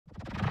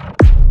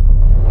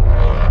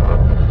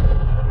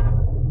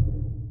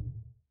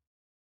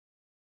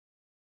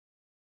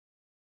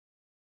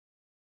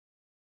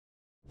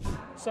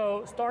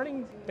So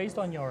starting based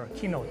on your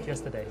keynote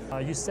yesterday,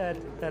 you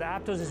said that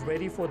Aptos is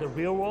ready for the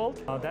real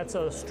world. That's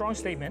a strong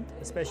statement,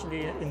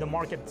 especially in the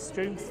market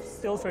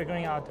still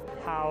figuring out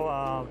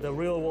how the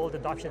real world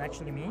adoption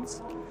actually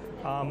means.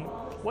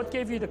 What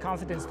gave you the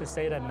confidence to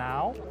say that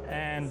now,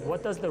 and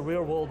what does the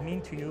real world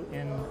mean to you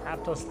in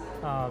Aptos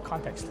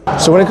context?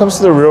 So when it comes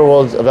to the real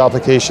world of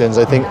applications,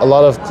 I think a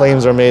lot of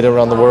claims are made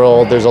around the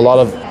world. There's a lot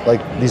of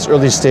these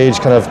early stage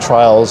kind of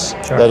trials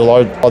that a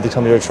lot of the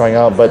companies are trying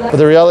out, but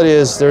the reality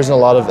is there isn't a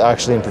lot of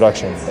actually in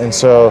production. And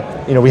so,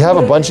 we have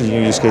a bunch of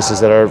new use cases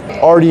that are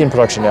already in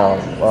production now.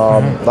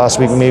 Last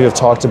week we maybe have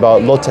talked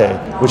about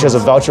Lotte, which has a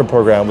voucher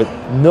program with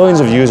millions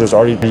of users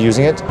already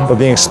using it, but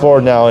being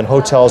explored now in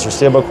hotels for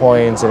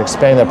stablecoins and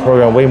expanding that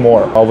program way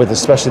more, with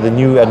especially the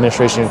new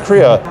administration in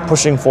Korea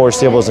pushing forward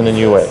stables in a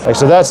new way.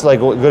 So that's a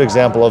good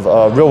example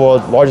of real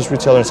world, largest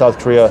retailer in South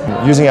Korea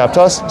using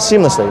Aptos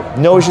seamlessly.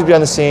 No issues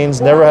behind the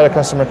scenes, never had a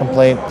customer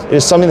complaint. It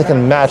is something that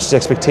can match the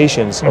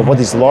expectations of what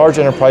these large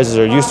enterprises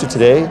are used to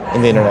today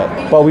in the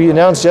internet. But we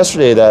announced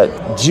yesterday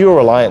that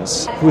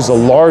Reliance, who is the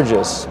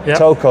largest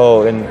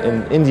telco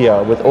in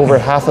India with over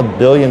 500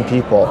 million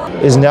people,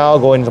 is now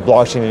going into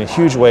blockchain in a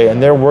huge way,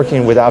 and they're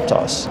working with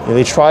Aptos.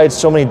 They tried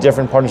so many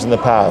different partners in the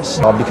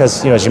past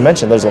because, as you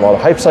mentioned, there's a lot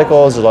of hype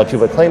cycles, there's a lot of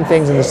people that claim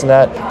things and this and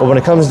that, but when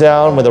it comes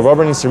down, when the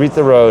rubber needs to meet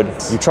the road,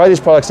 you try these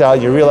products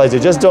out, you realize they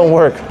just don't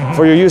work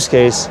for your use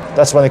case,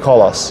 that's when they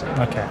call us.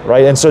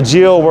 Right? And so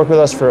Geo worked with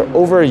us for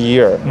over a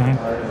year,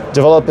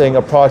 developing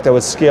a product that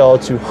would scale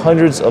to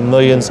hundreds of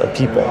millions of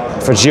people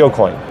for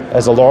GeoCoin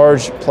as a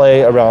large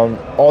play around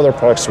all their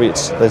product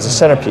suites. That's a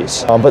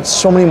centerpiece, but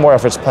so many more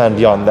efforts planned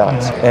beyond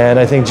that. And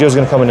I think Geo's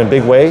going to come in a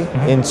big way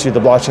into the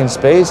blockchain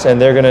space,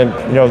 and they're going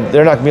to,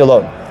 they're not going to be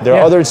alone. There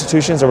are other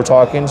institutions that we're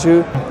talking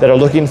to that are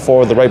looking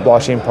for the right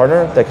blockchain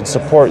partner that can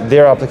support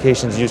their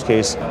application's use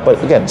case.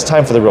 But again, it's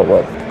time for the real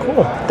world.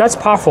 Cool, that's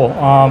powerful.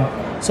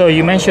 So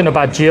you mentioned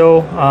about Geo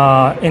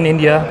in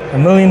India,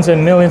 millions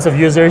and millions of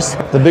users.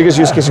 The biggest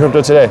use case in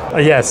crypto today.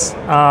 Yes.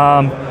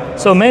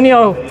 So many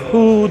of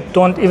who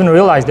don't even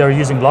realize they're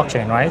using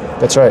blockchain, right?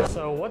 That's right.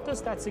 So what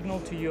does that signal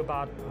to you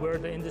about where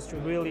the industry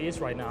really is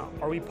right now?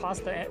 Are we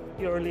past the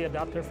early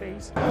adopter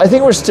phase? I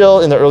think we're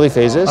still in the early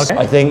phases.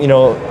 I think,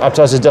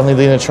 Aptos is definitely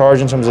leading the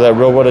charge in terms of that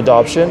real world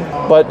adoption.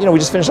 But, we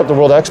just finished up the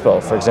World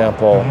Expo, for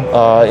example,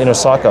 in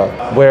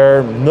Osaka,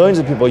 where millions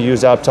of people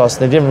used Aptos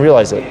and they didn't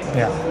realize it.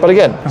 But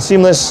again,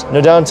 seamless,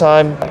 no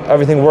downtime,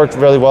 everything worked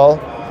really well.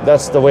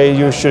 That's the way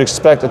you should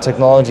expect a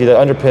technology that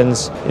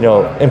underpins,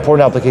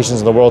 important applications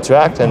in the world to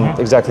act, and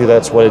exactly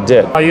that's what it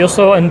did. You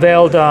also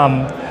unveiled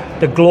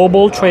the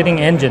global trading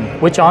engine,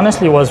 which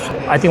honestly was,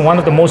 I think, one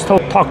of the most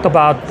talked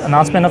about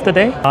announcement of the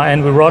day,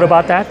 and we wrote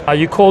about that.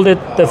 You called it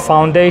the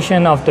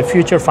foundation of the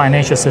future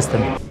financial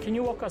system. Can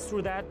you walk us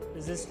through that?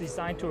 Is this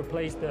designed to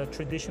replace the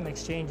traditional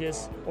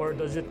exchanges, or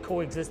does it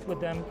coexist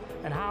with them?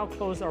 And how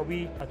close are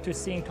we to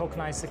seeing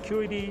tokenized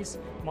securities,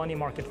 money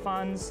market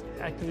funds,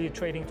 actively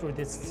trading through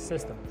this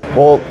system?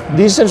 Well,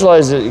 these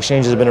centralized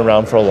exchanges have been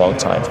around for a long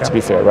time, to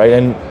be fair, right?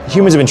 And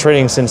humans have been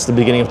trading since the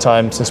beginning of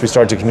time, since we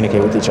started to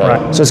communicate with each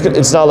other. So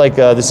it's not like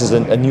this is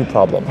a new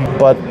problem.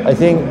 But I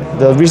think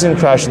the recent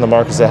crash in the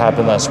markets that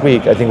happened last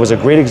week, I think, was a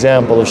great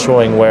example of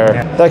showing where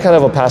that kind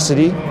of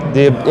opacity,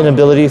 the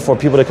inability for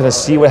people to kind of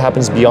see what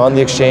happens beyond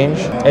the exchange,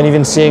 and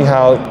even seeing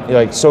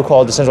how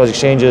so-called decentralized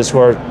exchanges who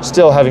are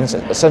still having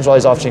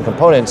centralized off-chain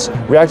components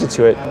reacted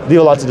to it, leave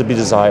a lot to be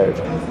desired.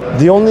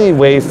 The only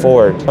way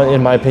forward,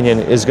 in my opinion,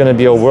 is going to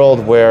be a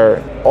world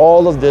where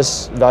all of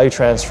this value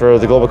transfer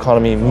of the global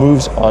economy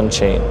moves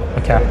on-chain.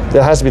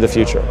 That has to be the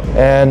future.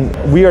 And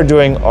we are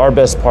doing our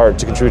best part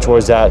to contribute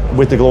towards that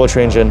with the Global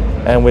Trade Engine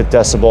and with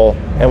Decibel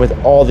and with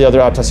all the other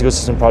Aptos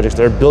ecosystem projects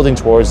that are building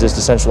towards this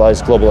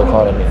decentralized global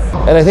economy.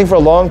 And I think for a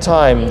long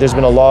time, there's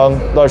been a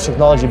large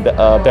technology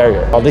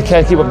barrier. They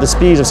can't keep up the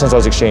speeds of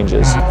centralized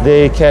exchanges.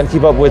 They can't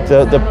keep up with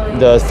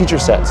the feature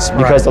sets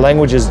because the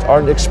languages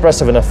aren't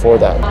expressive enough for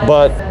that.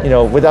 But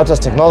with Aptos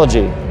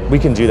technology, we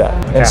can do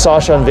that. And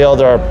Sasha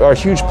unveiled our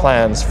huge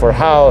plans for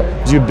how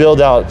do you build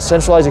out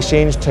centralized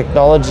exchange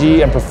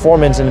technology and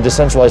performance in a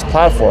decentralized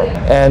platform,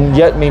 and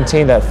yet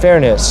maintain that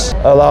fairness,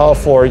 allow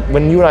for,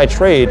 when you and I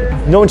trade,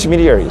 no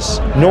intermediaries,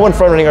 no one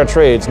front-running our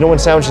trades, no one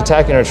sandwich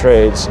attacking our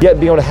trades, yet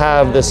being able to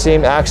have the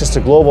same access to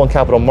global and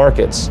capital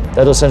markets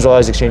that those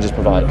centralized exchanges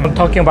provide. I'm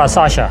talking about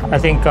Sasha. I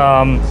think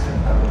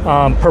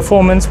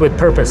performance with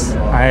purpose,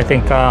 I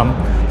think.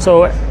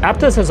 So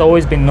Aptos has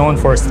always been known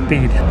for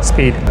speed.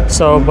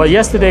 So, but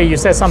yesterday you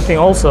said something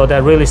also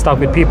that really stuck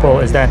with people,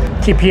 is that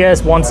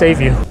TPS won't save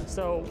you.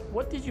 So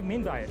what did you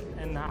mean by it?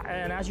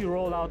 And as you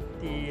roll out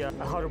the,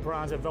 how to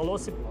pronounce it,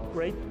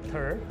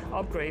 Velocirator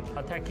upgrade,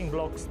 attacking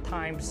blocks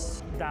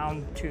times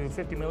down to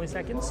 50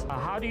 milliseconds,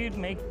 how do you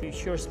make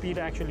sure speed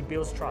actually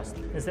builds trust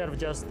instead of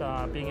just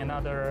being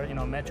another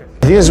metric?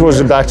 I think this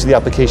goes back to the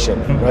application,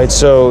 right?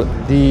 So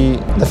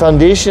the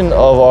foundation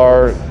of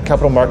our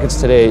capital markets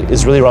today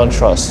is really around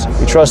trust.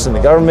 We trust in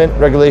the government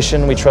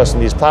regulation, we trust in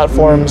these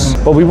platforms,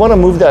 but we want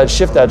to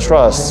shift that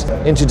trust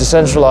into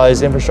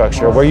decentralized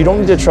infrastructure where you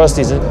don't need to trust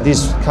these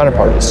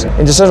counterparties.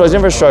 In decentralized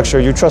infrastructure,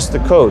 you're you trust the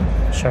code.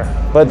 Sure.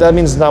 But that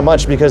means not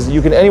much because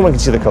anyone can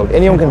see the code,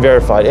 anyone can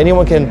verify it,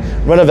 anyone can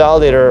run a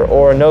validator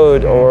or a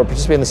node or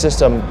participate in the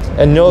system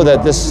and know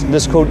that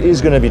this code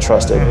is going to be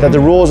trusted, that the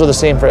rules are the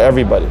same for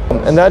everybody.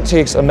 And that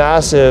takes a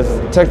massive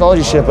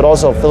technology shift, but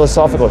also a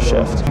philosophical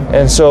shift.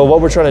 And so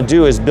what we're trying to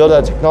do is build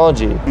that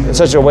technology in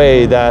such a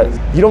way that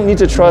you don't need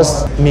to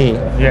trust me,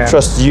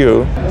 trust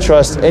you,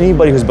 trust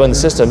anybody who's building the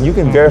system. You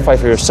can verify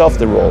for yourself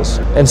the rules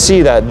and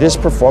see that this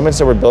performance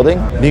that we're building,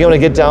 being able to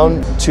get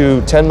down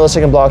to 10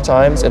 millisecond block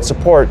times and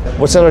support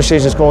what Central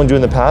Exchange is going to do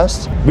in the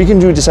past, we can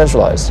do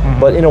decentralized,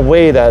 but in a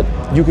way that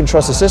you can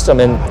trust the system.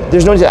 And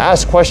there's no need to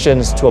ask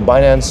questions to a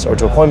Binance or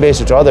to a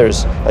Coinbase or to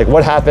others, like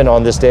what happened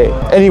on this day.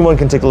 Anyone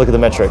can take a look at the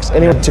metrics,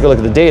 anyone can take a look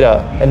at the data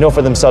and know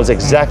for themselves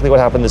exactly what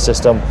happened in the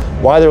system,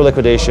 why there were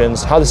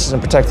liquidations, how the system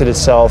protected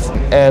itself,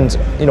 and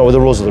the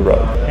rules of the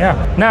road.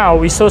 Yeah. Now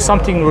we saw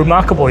something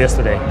remarkable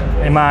yesterday,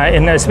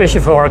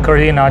 especially for our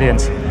Korean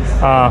audience.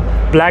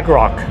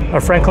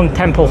 BlackRock, Franklin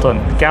Templeton,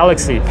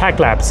 Galaxy, Pack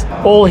Labs,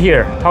 all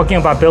here talking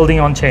about building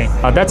on chain.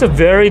 That's a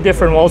very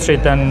different Wall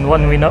Street than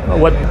one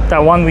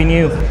we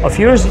knew a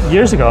few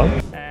years ago.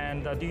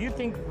 And do you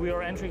think we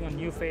are entering a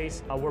new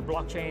phase where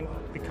blockchain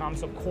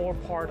becomes a core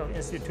part of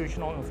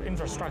institutional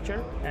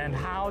infrastructure? And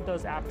how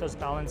does Aptos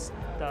balance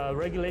the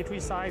regulatory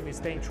side with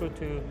staying true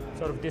to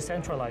sort of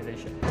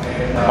decentralization?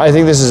 I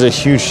think this is a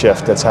huge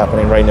shift that's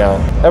happening right now.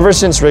 Ever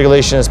since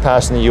regulation has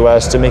passed in the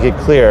US to make it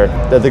clear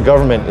that the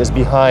government is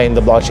behind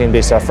the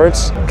blockchain-based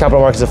efforts, capital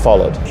markets have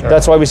followed. Sure.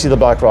 That's why we see the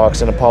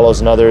BlackRocks and Apollos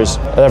and others,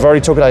 and I've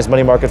already tokenized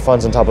money market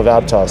funds on top of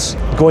Aptos,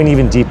 going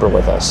even deeper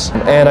with us.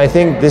 And I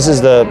think this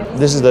is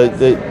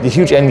the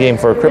huge end game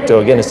for crypto,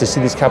 again, is to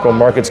see these capital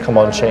markets come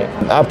on chain.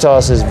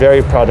 Aptos is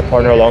very proud to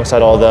partner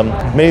alongside all of them.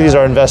 Many of these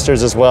are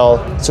investors as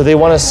well, so they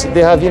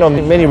have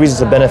many reasons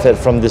to benefit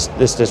from this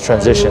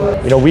transition.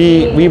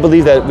 We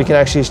believe that we can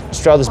actually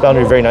straddle this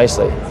boundary very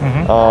nicely.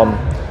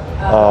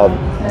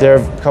 There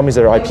are companies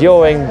that are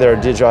IPOing, there are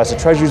digital asset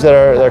treasuries that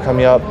are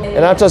coming up,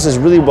 and Aptos is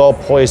really well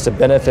poised to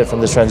benefit from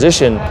this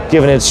transition,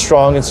 given its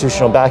strong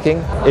institutional backing,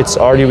 its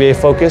RWA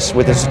focus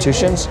with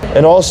institutions,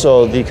 and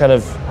also the kind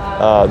of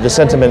the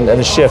sentiment and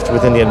the shift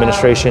within the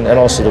administration and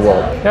also the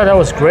world. Yeah, that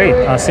was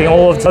great. Seeing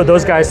all of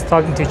those guys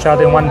talking to each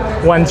other in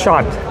one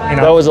shot.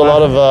 That was a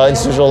lot of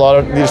institutional, a lot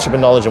of leadership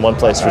and knowledge in one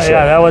place, for sure.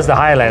 Yeah, that was the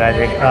highlight, I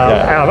think,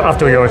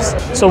 after yours.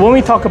 So when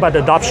we talk about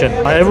adoption,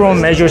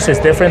 everyone measures this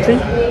differently.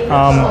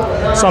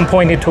 Some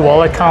point it to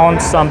wallet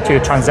count, some to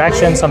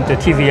transactions, some to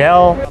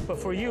TVL. But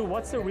for you,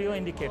 what's the real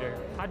indicator?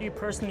 How do you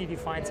personally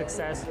define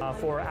success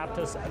for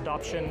Aptos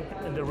adoption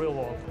in the real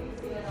world?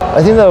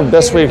 I think the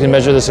best way you can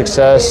measure the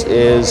success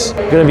is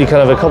going to be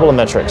kind of a couple of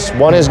metrics.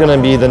 One is going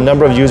to be the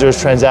number of users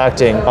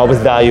transacting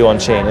with value on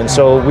chain. And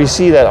so we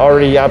see that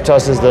already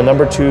Aptos is the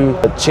number 2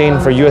 chain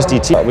for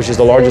USDT, which is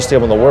the largest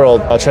stable in the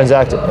world,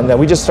 transacting. And that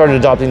we just started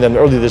adopting them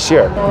early this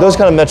year. Those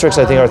kind of metrics,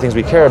 I think, are things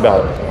we care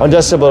about.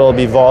 Undecibel, it'll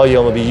be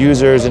volume, it'll be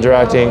users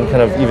interacting,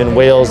 kind of even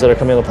whales that are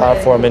coming on the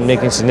platform and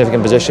making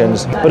significant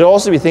positions. But it'll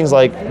also be things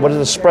like, what are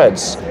the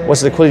spreads?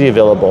 What's the liquidity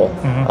available?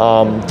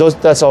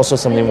 That's also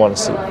something we want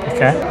to see.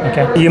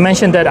 Okay. You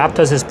mentioned that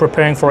Aptos is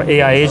preparing for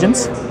AI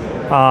agents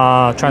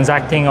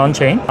transacting on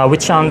chain,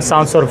 which sounds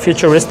sort of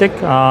futuristic,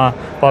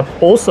 but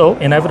also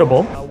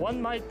inevitable. What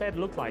might that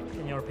look like,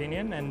 in your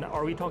opinion? And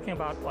are we talking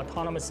about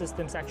autonomous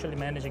systems actually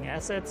managing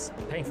assets,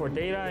 paying for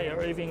data,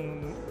 or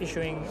even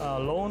issuing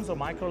loans or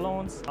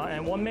microloans?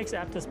 And what makes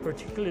Aptos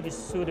particularly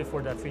suited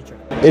for that future?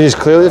 It is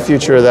clearly the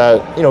future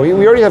that, we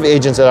already have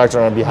agents that act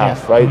on our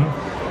behalf, right?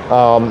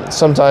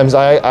 Sometimes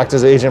I act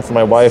as an agent for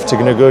my wife to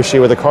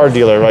negotiate with a car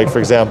dealer, right, for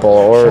example,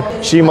 or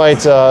she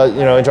might,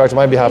 interact on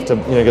my behalf to,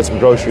 get some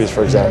groceries,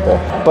 for example.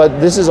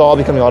 But this is all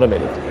becoming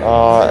automated,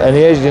 and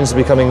the agents are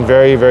becoming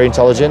very, very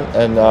intelligent.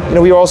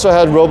 And we also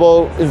had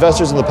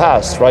robo-investors in the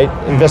past, right,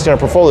 investing in our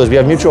portfolios. We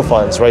have mutual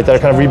funds, right, that are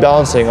kind of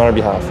rebalancing on our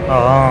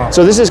behalf.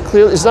 So this is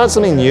clear. It's not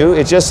something new.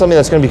 It's just something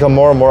that's going to become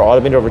more and more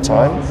automated over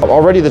time.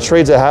 Already, the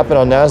trades that happen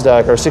on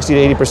NASDAQ are 60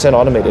 to 80%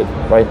 automated,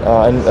 right,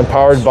 and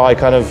powered by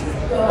kind of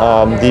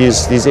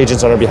these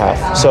agents on our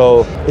behalf.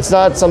 So it's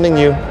not something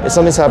new, it's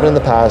something that's happened in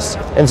the past,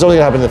 and it's only going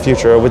to happen in the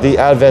future with the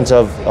advent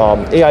of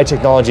AI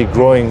technology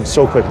growing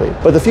so quickly.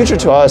 But the future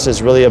to us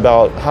is really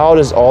about how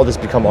does all this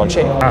become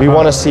on-chain? We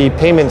want to see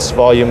payments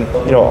volume,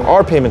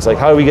 our payments, like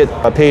how do we get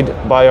paid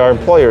by our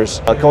employers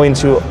going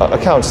to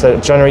accounts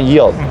that generate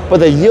yield. But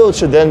the yield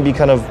should then be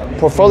kind of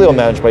portfolio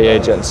managed by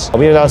agents.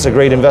 We announced a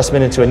great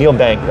investment into a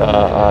neobank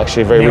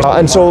actually very recently.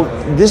 And so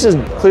this is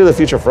clearly the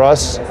future for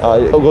us.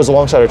 It goes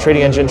alongside our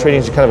trading engine. Trading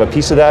is kind of a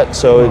piece of that.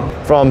 So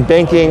from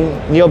banking,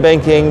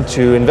 neobanking,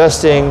 to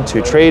investing,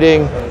 to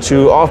trading,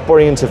 to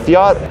offboarding into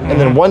fiat, and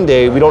then one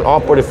day we don't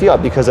offboard a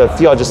fiat because that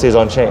fiat just stays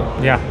on chain.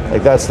 Yeah.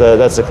 Like that's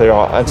the clear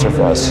answer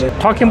for us.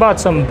 Talking about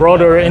some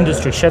broader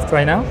industry shift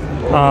right now.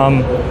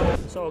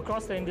 So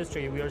across the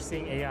industry, we are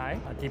seeing AI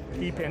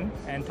deepen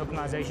and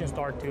tokenization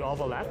start to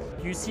overlap.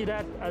 Do you see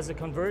that as a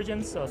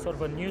convergence, sort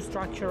of a new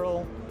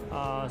structural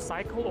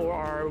cycle, or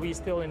are we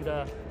still in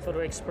the sort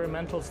of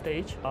experimental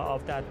stage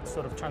of that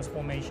sort of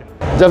transformation?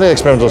 Definitely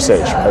experimental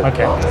stage. Right?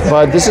 Okay.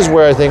 But this is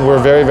where I think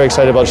we're very, very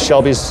excited about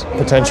Shelby's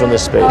potential in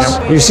this space.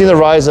 Yep. We've seen the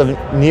rise of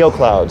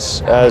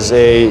neoclouds as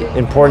a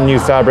important new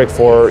fabric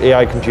for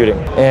AI computing,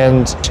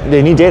 and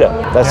they need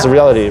data. That's the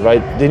reality,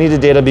 right? They need the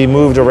data be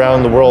moved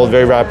around the world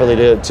very rapidly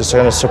to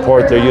kind of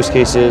support their use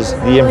cases,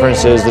 the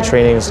inferences, the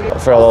trainings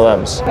for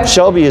LLMs.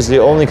 Shelby is the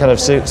only kind of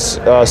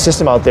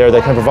system out there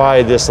that can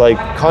provide this like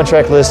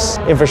contractless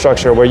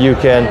infrastructure where you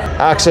can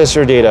access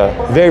your data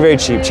very, very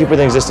cheap, cheaper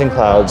than existing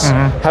clouds,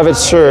 have it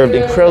served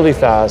incredibly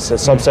fast at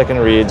sub-second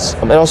reads,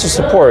 and also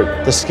support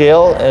the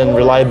scale and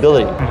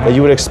reliability that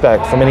you would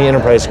expect from any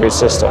enterprise-grade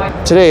system.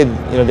 Today,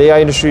 the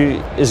AI industry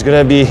is going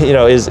to be,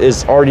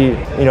 is already,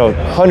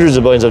 hundreds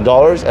of billions of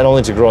dollars and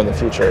only to grow in the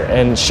future.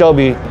 And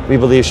Shelby, we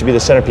believe, should be the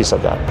centerpiece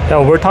of that.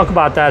 So we'll talk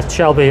about that,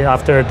 Shelby,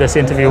 after this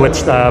interview with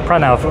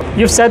Pranav.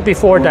 You've said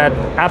before that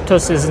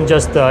Aptos isn't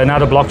just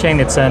another blockchain,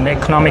 it's an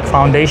economic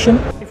foundation.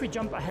 If we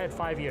jump ahead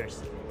 5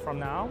 years from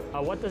now,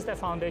 what does that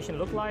foundation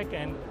look like,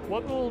 and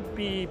what will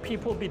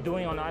people be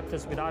doing on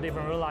Aptos without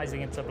even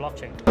realizing it's a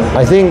blockchain?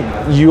 I think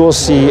you will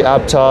see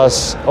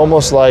Aptos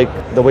almost like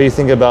the way you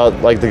think about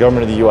like the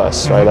government of the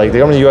US, right? Like the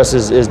government of the US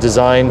is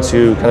designed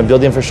to kind of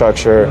build the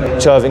infrastructure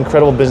to have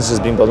incredible businesses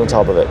being built on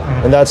top of it.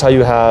 And that's how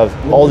you have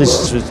all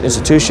these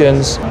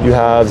institutions, you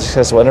have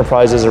successful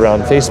enterprises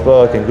around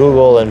Facebook and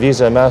Google and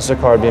Visa and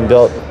MasterCard being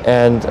built.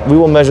 And we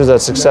will measure that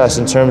success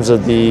in terms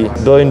of the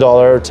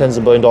billion-dollar, tens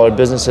of billion-dollar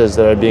businesses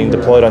that are being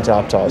deployed onto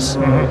Aptos.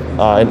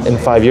 In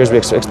 5 years, we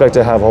expect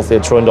to have hopefully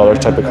 $1 trillion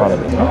type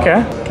economy.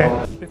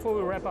 Okay. Before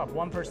we wrap up,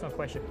 one personal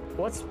question.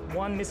 What's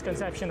one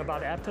misconception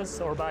about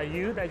Aptos or about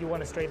you that you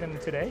want to straighten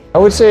today? I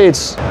would say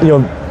it's,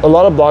 a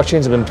lot of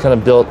blockchains have been kind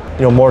of built,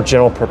 more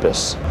general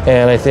purpose.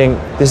 And I think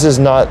this is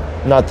not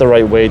the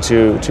right way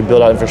to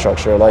build out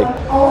infrastructure. Like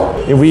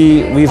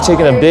we've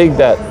taken a big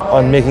bet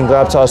on making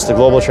Aptos the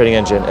global trading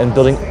engine and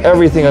building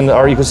everything in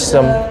our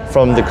ecosystem,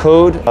 from the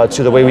code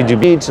to the way we do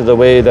BEAD to the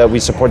way that we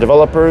support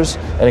developers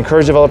and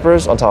encourage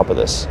developers on top of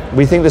this.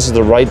 We think this is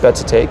the right bet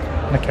to take.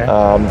 Okay.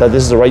 That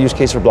this is the right use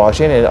case for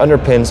blockchain, and it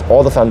underpins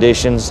all the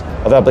foundations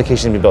of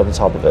applications to be built on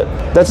top of it.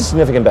 That's a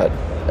significant bet.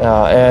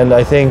 And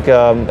I think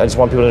I just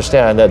want people to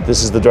understand that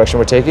this is the direction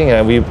we're taking,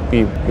 and we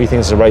think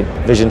it's the right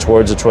vision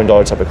towards $1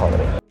 trillion type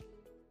economy.